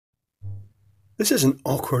This is an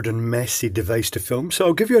awkward and messy device to film, so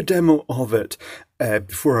I'll give you a demo of it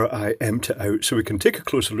before I empty it out so we can take a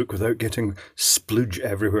closer look without getting splooge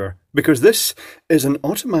everywhere. Because this is an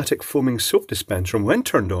automatic foaming soap dispenser, and when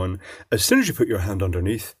turned on, as soon as you put your hand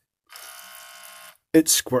underneath, it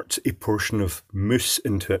squirts a portion of mousse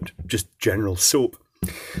into it, just general soap.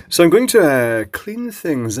 So I'm going to clean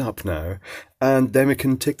things up now, and then we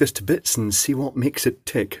can take this to bits and see what makes it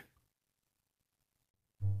tick.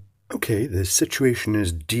 Okay, the situation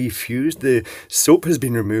is defused, the soap has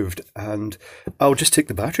been removed, and I'll just take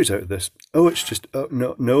the batteries out of this. Oh, it's just, oh,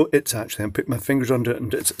 no, it's actually, I'm putting my fingers under it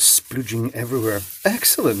and it's splooging everywhere.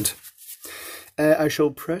 Excellent! I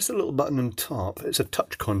shall press the little button on top, it's a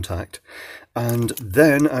touch contact, and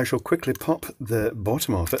then I shall quickly pop the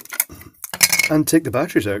bottom of it and take the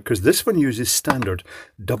batteries out, because this one uses standard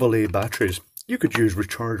AA batteries. You could use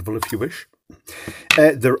rechargeable if you wish.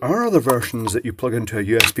 There are other versions that you plug into a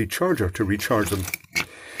USB charger to recharge them.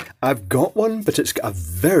 I've got one, but it's got a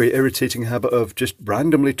very irritating habit of just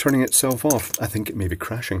randomly turning itself off. I think it may be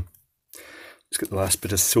crashing. Let's get the last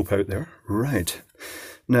bit of soap out there. Right.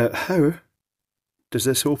 Now, how does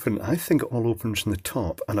this open? I think it all opens from the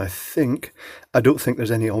top, and I don't think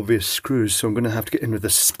there's any obvious screws, so I'm going to have to get in with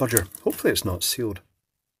this spudger. Hopefully it's not sealed.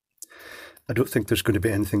 I don't think there's going to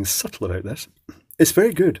be anything subtle about this. It's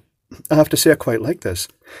very good. I have to say I quite like this.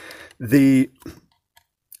 The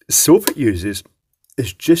soap it uses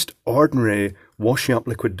is just ordinary washing up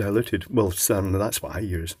liquid diluted. Well, that's what I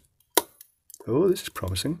use. Oh, this is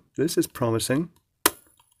promising. This is promising.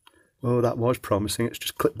 Oh, that was promising. It's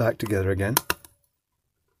just clipped back together again.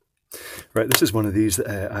 Right, this is one of these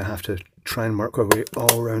that I have to try and work my way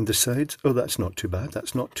all around the sides. Oh, that's not too bad.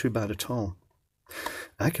 That's not too bad at all.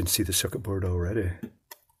 I can see the circuit board already.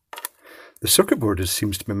 The circuit board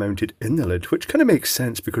seems to be mounted in the lid, which kind of makes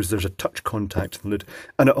sense because there's a touch contact in the lid.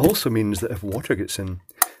 And it also means that if water gets in,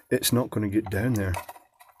 it's not going to get down there.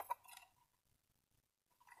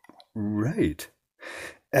 Right.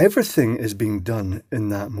 Everything is being done in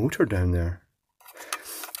that motor down there.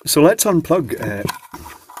 So let's unplug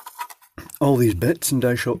all these bits and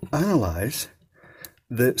I shall analyse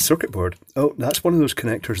the circuit board. Oh, that's one of those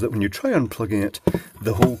connectors that when you try unplugging it,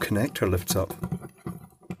 the whole connector lifts up.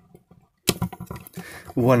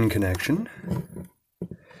 One connection.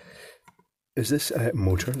 Is this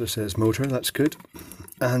motor? This says motor, that's good.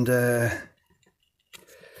 And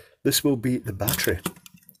this will be the battery.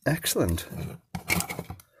 Excellent.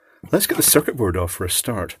 Let's get the circuit board off for a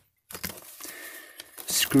start.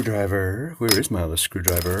 Screwdriver. Where is my other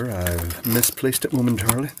screwdriver? I've misplaced it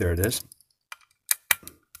momentarily. There it is.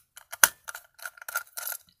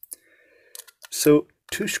 So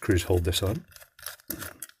 2 screws hold this on.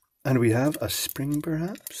 And we have a spring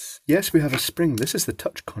perhaps? Yes, we have a spring. This is the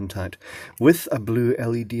touch contact with a blue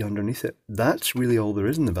LED underneath it. That's really all there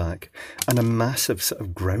is in the back. And a massive sort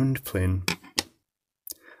of ground plane.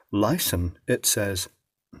 Lyson, it says.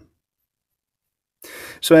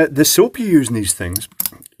 So the soap you use in these things,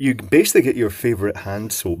 you basically get your favourite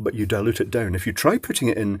hand soap, but you dilute it down. If you try putting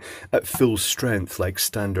it in at full strength, like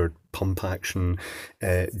standard pump action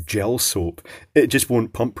gel soap, it just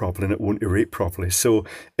won't pump properly and it won't aerate properly. So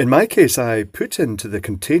in my case, I put into the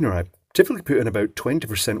container, I typically put in about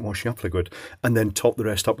 20% washing up liquid and then top the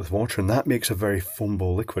rest up with water, and that makes a very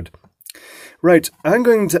foamable liquid. Right, I'm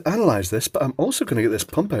going to analyse this, but I'm also going to get this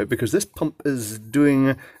pump out because this pump is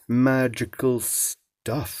doing magical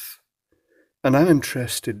stuff. And I'm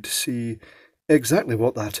interested to see exactly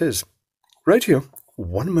what that is. Right here,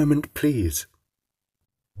 one moment please.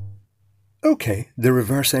 Okay, the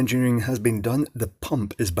reverse engineering has been done. The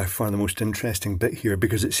pump is by far the most interesting bit here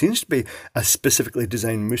because it seems to be a specifically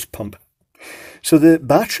designed mousse pump. So the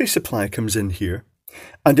battery supply comes in here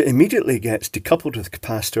and it immediately gets decoupled with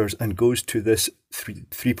capacitors and goes to this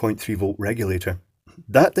 3.3 volt regulator.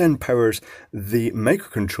 That then powers the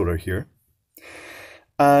microcontroller here,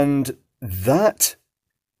 and that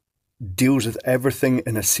deals with everything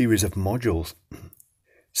in a series of modules.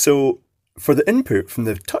 So for the input from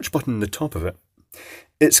the touch button on the top of it,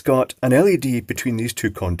 it's got an LED between these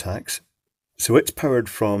 2 contacts. So it's powered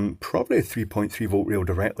from probably a 3.3 volt rail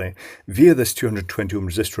directly via this 220 ohm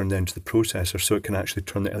resistor and then to the processor so it can actually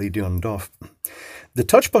turn the LED on and off. The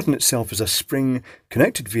touch button itself is a spring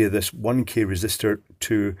connected via this 1K resistor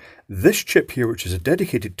to this chip here, which is a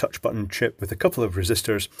dedicated touch button chip with a couple of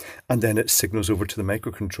resistors, and then it signals over to the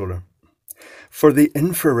microcontroller. For the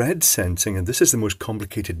infrared sensing, and this is the most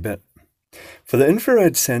complicated bit, for the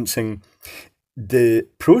infrared sensing, the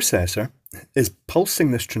processor is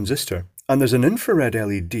pulsing this transistor. And there's an infrared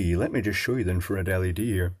LED. Let me just show you the infrared LED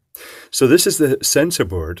here. So this is the sensor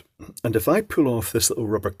board. And if I pull off this little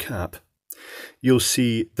rubber cap, you'll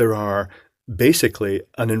see there are basically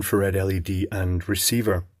an infrared LED and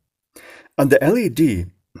receiver. And the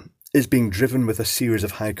LED is being driven with a series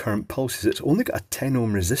of high current pulses. It's only got a 10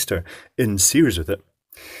 ohm resistor in series with it.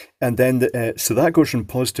 And then, so that goes from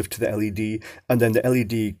positive to the LED, and then the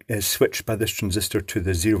LED is switched by this transistor to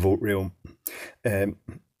the 0 volt rail. And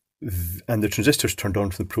the transistor is turned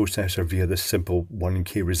on from the processor via this simple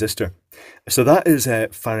 1K resistor. So that is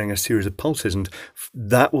firing a series of pulses, and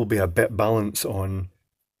that will be a bit balance on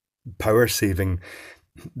power saving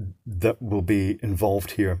that will be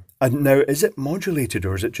involved here. And now, is it modulated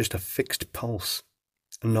or is it just a fixed pulse?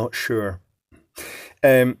 I'm not sure.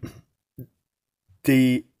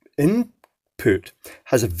 The input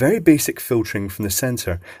has a very basic filtering from the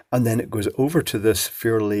sensor, and then it goes over to this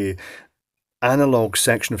fairly analog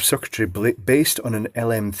section of circuitry based on an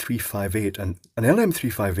LM358. And an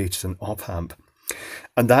LM358 is an op amp,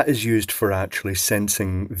 and that is used for actually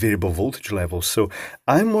sensing variable voltage levels. So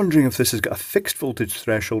I'm wondering if this has got a fixed voltage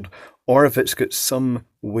threshold or if it's got some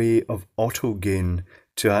way of auto gain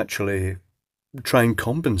to actually try and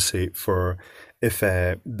compensate for if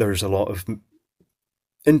there's a lot of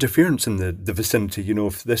interference in the vicinity. You know,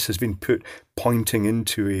 if this has been put pointing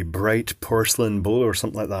into a bright porcelain bowl or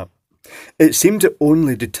something like that. It seemed to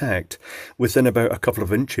only detect within about a couple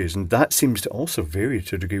of inches, and that seems to also vary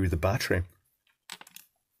to a degree with the battery.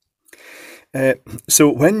 So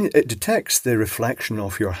when it detects the reflection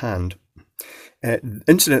off your hand,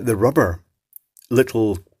 incidentally, the rubber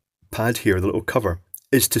little pad here, the little cover,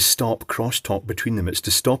 is to stop crosstalk between them. It's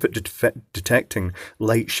to stop it detecting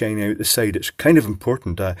light shining out the side. It's kind of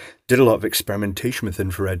important. I did a lot of experimentation with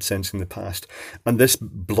infrared sensing in the past, and this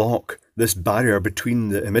block, this barrier between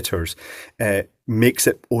the emitters, makes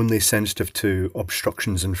it only sensitive to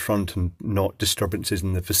obstructions in front and not disturbances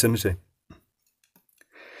in the vicinity.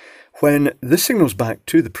 When this signals back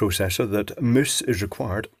to the processor that mousse is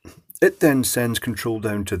required, it then sends control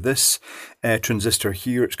down to this transistor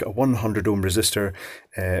here. It's got a 100 ohm resistor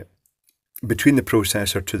between the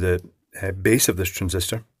processor to the base of this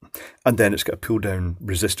transistor. And then it's got a pull down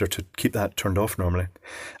resistor to keep that turned off normally.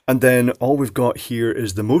 And then all we've got here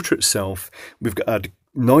is the motor itself. We've got a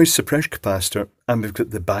noise suppression capacitor, and we've got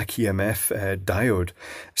the back EMF diode.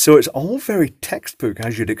 So it's all very textbook,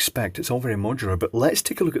 as you'd expect. It's all very modular. But let's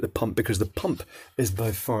take a look at the pump, because the pump is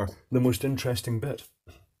by far the most interesting bit.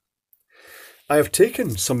 I have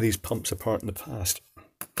taken some of these pumps apart in the past.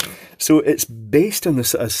 So it's based on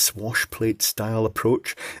this swash plate style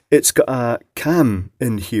approach. It's got a cam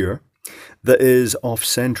in here that is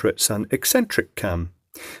off-center. It's an eccentric cam.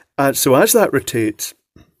 And so as that rotates,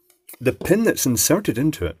 the pin that's inserted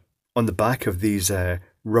into it on the back of these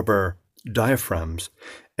rubber diaphragms,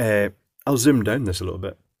 I'll zoom down this a little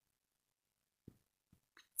bit.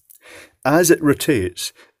 As it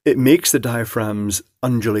rotates, it makes the diaphragms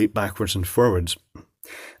undulate backwards and forwards.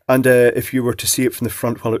 And if you were to see it from the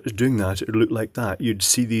front while it was doing that, it would look like that. You'd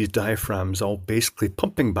see these diaphragms all basically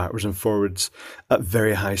pumping backwards and forwards at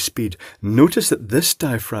very high speed. Notice that this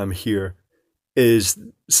diaphragm here is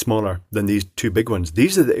smaller than these two big ones.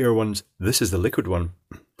 These are the air ones. This is the liquid one.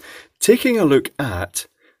 Taking a look at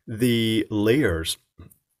the layers,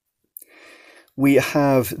 we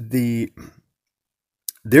have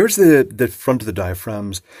there's the front of the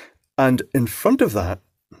diaphragms, and in front of that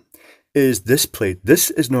is this plate. This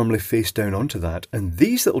is normally face down onto that, and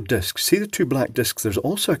these little discs, see the two black discs, there's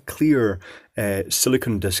also a clear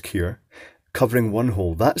silicon disc here covering one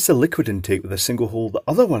hole. That's the liquid intake with a single hole. The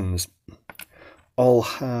other ones all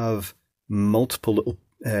have multiple little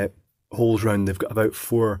holes around. They've got about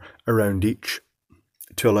 4 around each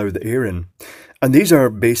to allow the air in, and these are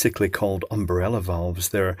basically called umbrella valves.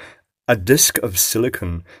 They're a disc of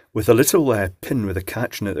silicon with a little pin with a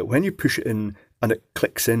catch in it that when you push it in and it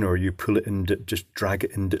clicks in, or you pull it in, just drag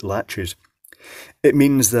it in, it latches. It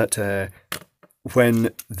means that when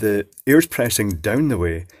the air's pressing down the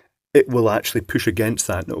way, it will actually push against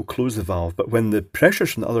that and it will close the valve. But when the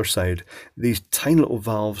pressure's from the other side, these tiny little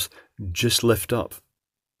valves just lift up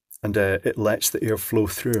and it lets the air flow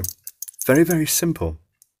through. Very, very simple.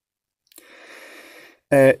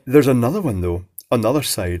 There's another one though, on the other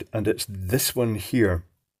side, and it's this one here,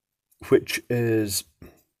 which is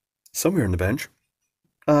somewhere on the bench.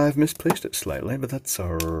 I've misplaced it slightly, but that's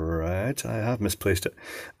alright. I have misplaced it.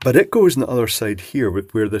 But it goes on the other side here,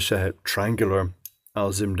 where this triangular,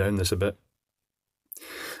 I'll zoom down this a bit.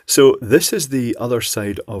 So this is the other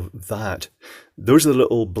side of that. Those are the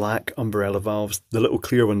little black umbrella valves, the little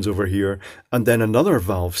clear ones over here, and then another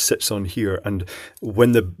valve sits on here, and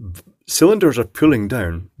when the cylinders are pulling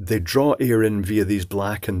down, they draw air in via these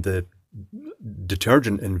black and the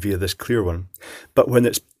detergent in via this clear one. But when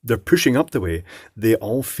they're pushing up the way, they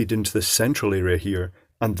all feed into the central area here,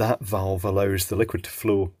 and that valve allows the liquid to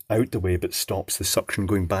flow out the way but stops the suction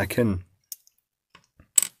going back in.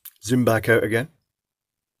 Zoom back out again.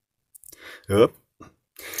 Oh.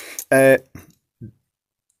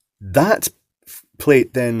 That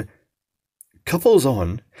plate then couples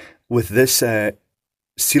on with this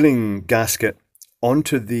sealing gasket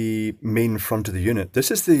onto the main front of the unit.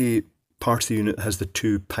 This is the part of the unit that has the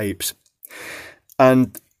two pipes.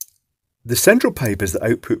 And the central pipe is the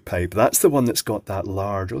output pipe. That's the one that's got that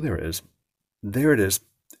large, oh, there it is. There it is.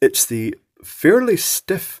 It's the fairly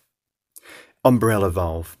stiff umbrella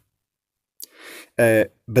valve.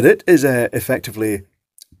 But it is effectively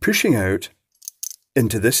pushing out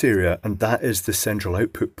into this area, and that is the central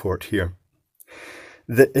output port here.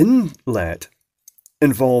 The inlet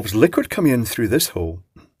involves liquid coming in through this hole,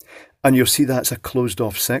 and you'll see that's a closed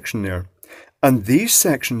off section there. And these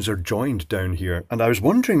sections are joined down here, and I was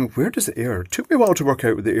wondering, where does the air? It took me a while to work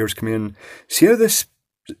out where the air's coming in. See how this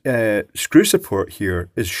screw support here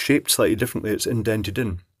is shaped slightly differently, it's indented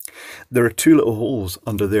in. There are two little holes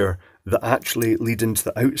under there that actually lead into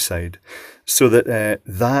the outside, so that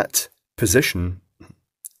that position,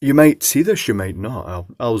 you might see this, you might not.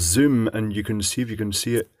 I'll zoom and you can see if you can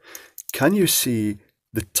see it. Can you see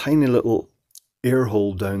the tiny little air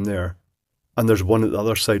hole down there? And there's one at the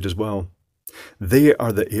other side as well. They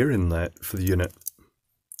are the air inlet for the unit.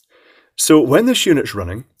 So when this unit's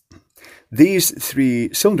running, these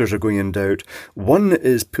three cylinders are going in and out. One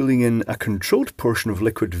is pulling in a controlled portion of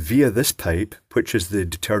liquid via this pipe, which is the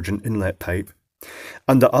detergent inlet pipe.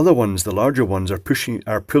 And the other ones, the larger ones, are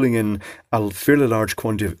pulling in a fairly large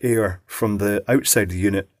quantity of air from the outside of the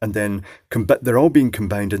unit, and then they're all being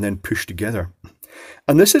combined and then pushed together.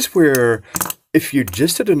 And this is where, if you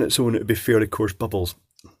just did it on its own, it would be fairly coarse bubbles.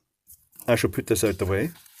 I shall put this out the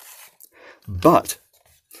way. But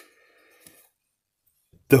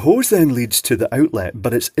the hose then leads to the outlet,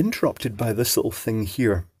 but it's interrupted by this little thing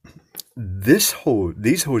here. These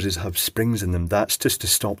hoses have springs in them. That's just to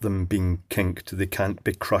stop them being kinked. They can't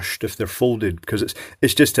be crushed if they're folded, because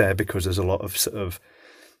it's just because there's a lot of sort of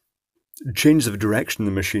change of direction in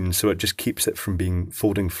the machine, so it just keeps it from being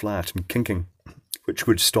folding flat and kinking, which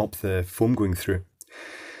would stop the foam going through.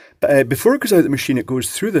 But before it goes out the machine, it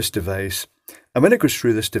goes through this device, and when it goes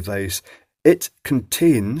through this device, it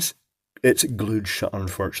contains, it's glued shut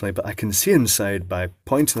unfortunately, but I can see inside by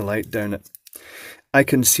pointing the light down it. I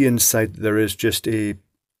can see inside there is just a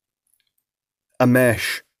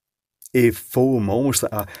mesh, a foam, almost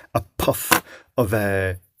like a puff of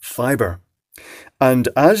fibre. And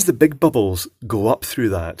as the big bubbles go up through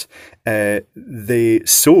that, they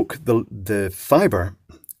soak the fibre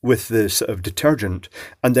with the sort of detergent,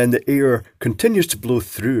 and then the air continues to blow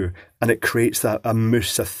through, and it creates a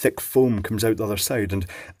mousse, a thick foam comes out the other side. And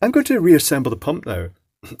I'm going to reassemble the pump now.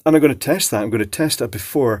 And I'm going to test that. I'm going to test it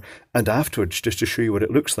before and afterwards just to show you what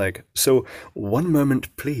it looks like. So, one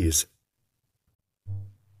moment, please.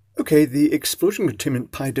 Okay, the explosion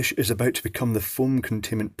containment pie dish is about to become the foam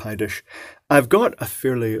containment pie dish. I've got a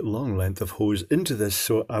fairly long length of hose into this,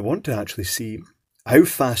 so I want to actually see how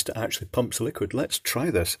fast it actually pumps the liquid. Let's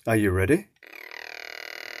try this. Are you ready?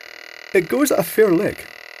 It goes at a fair lick.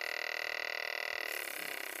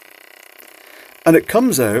 And it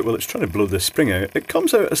comes out, well, it's trying to blow the spring out, it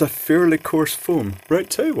comes out as a fairly coarse foam. Right,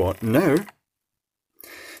 tell you what, now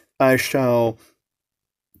I shall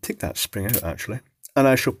take that spring out actually, and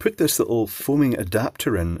I shall put this little foaming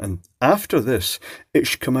adapter in, and after this, it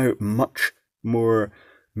should come out much more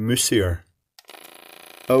moussier.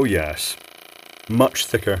 Oh yes, much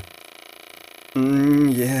thicker.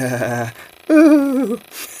 Yeah.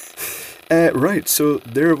 Right, so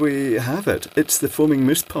there we have it. It's the foaming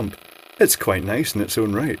mousse pump. It's quite nice in its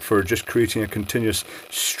own right for just creating a continuous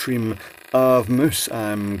stream of mousse.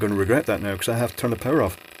 I'm going to regret that now because I have to turn the power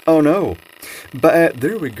off. Oh no! But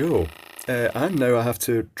there we go. And now I have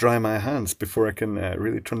to dry my hands before I can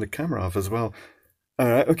really turn the camera off as well.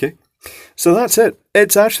 Alright, okay. So that's it.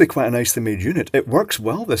 It's actually quite a nicely made unit. It works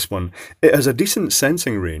well, this one. It has a decent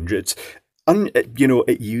sensing range. It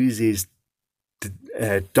uses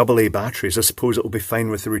AA batteries. I suppose it'll be fine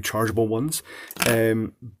with the rechargeable ones,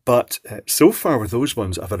 but so far with those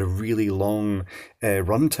ones I've had a really long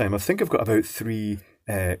run time. I think I've got about 3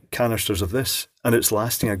 canisters of this, and it's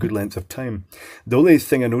lasting a good length of time. The only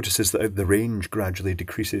thing I notice is that the range gradually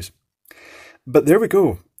decreases. But there we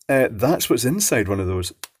go. That's what's inside one of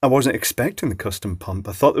those. I wasn't expecting the custom pump.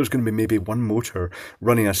 I thought there was going to be maybe one motor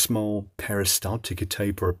running a small peristaltic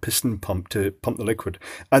type or piston pump to pump the liquid.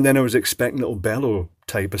 And then I was expecting a little bellow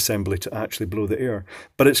type assembly to actually blow the air.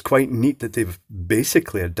 But it's quite neat that they've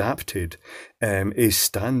basically adapted a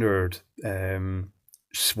standard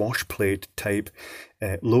swash plate type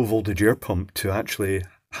low voltage air pump to actually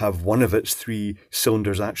have one of its 3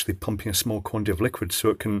 cylinders actually pumping a small quantity of liquid, so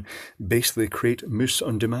it can basically create mousse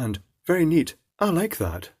on demand. Very neat. I like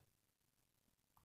that.